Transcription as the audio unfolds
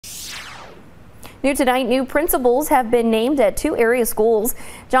New tonight, new principals have been named at two area schools.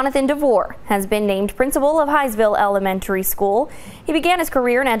 Jonathan Devore has been named principal of Hiseville Elementary School. He began his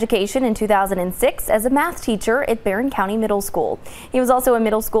career in education in 2006 as a math teacher at Barron County Middle School. He was also a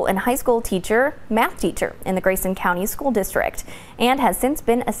middle school and high school math teacher in the Grayson County School District, and has since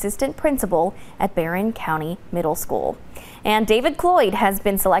been assistant principal at Barron County Middle School. And David Cloyd has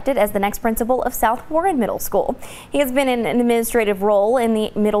been selected as the next principal of South Warren Middle School. He has been in an administrative role in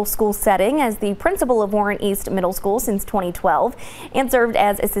the middle school setting as the principal of Warren East Middle School since 2012 and served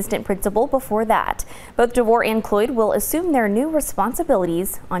as assistant principal before that. Both Devore and Cloyd will assume their new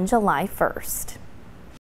responsibilities on July 1st.